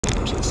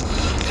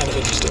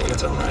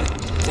baritone, right?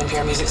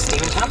 NPR Music's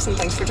Stephen Thompson.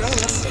 Thanks for joining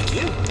us. Thank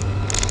you.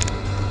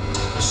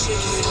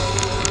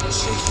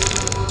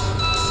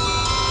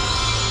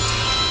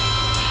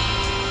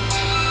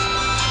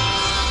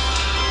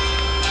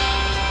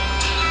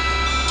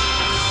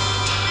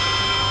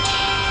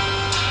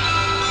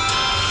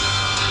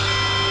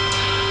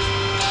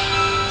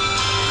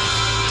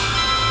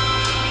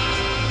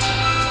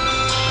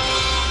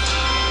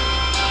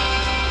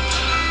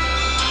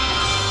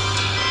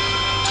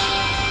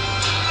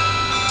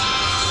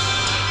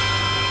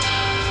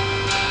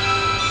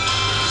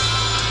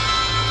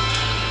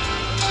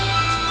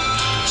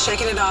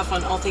 Shaking it off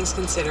on All Things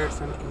Considered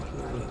from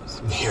NPR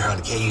News. Here on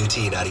KUT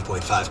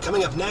 90.5.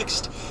 Coming up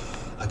next,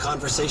 a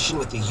conversation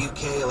with the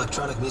UK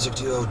electronic music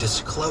duo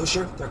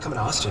Disclosure. They're coming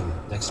to Austin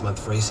next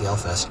month for ACL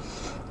Fest.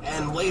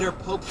 And later,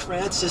 Pope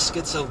Francis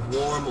gets a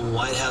warm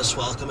White House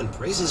welcome and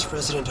praises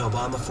President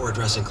Obama for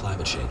addressing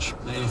climate change.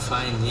 I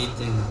find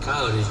it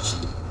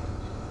encouraging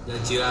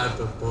that you are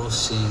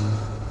proposing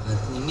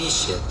an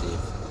initiative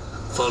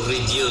for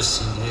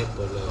reducing air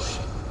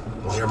pollution.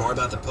 We'll hear more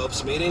about the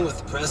Pope's meeting with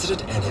the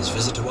President and his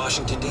visit to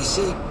Washington,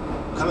 D.C.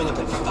 coming up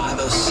at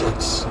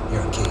 5:06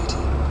 here on KUT.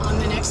 On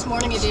the next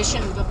morning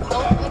edition, the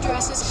Pope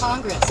addresses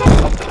Congress.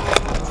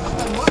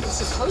 And what was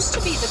supposed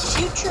to be the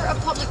future of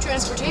public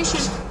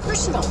transportation,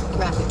 personal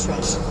rapid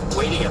transit.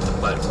 Waiting at the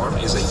platform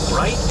is a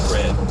bright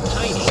red,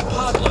 tiny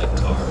pod-like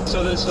car.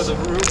 So the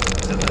roof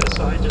and the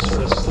side just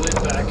sort of slid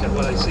back, and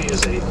what I see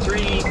is a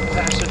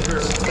 3-passenger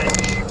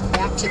bench.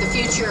 Back to the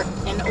future,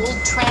 an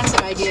old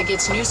transit idea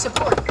gets new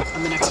support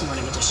on the next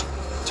morning edition.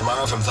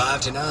 Tomorrow from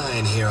 5 to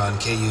 9 here on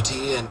KUT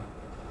and...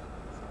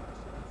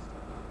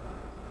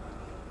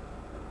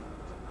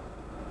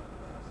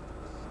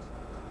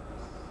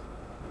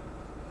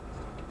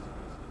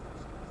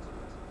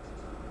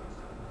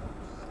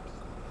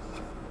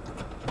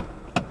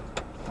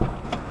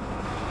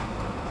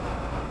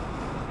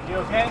 You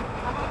okay?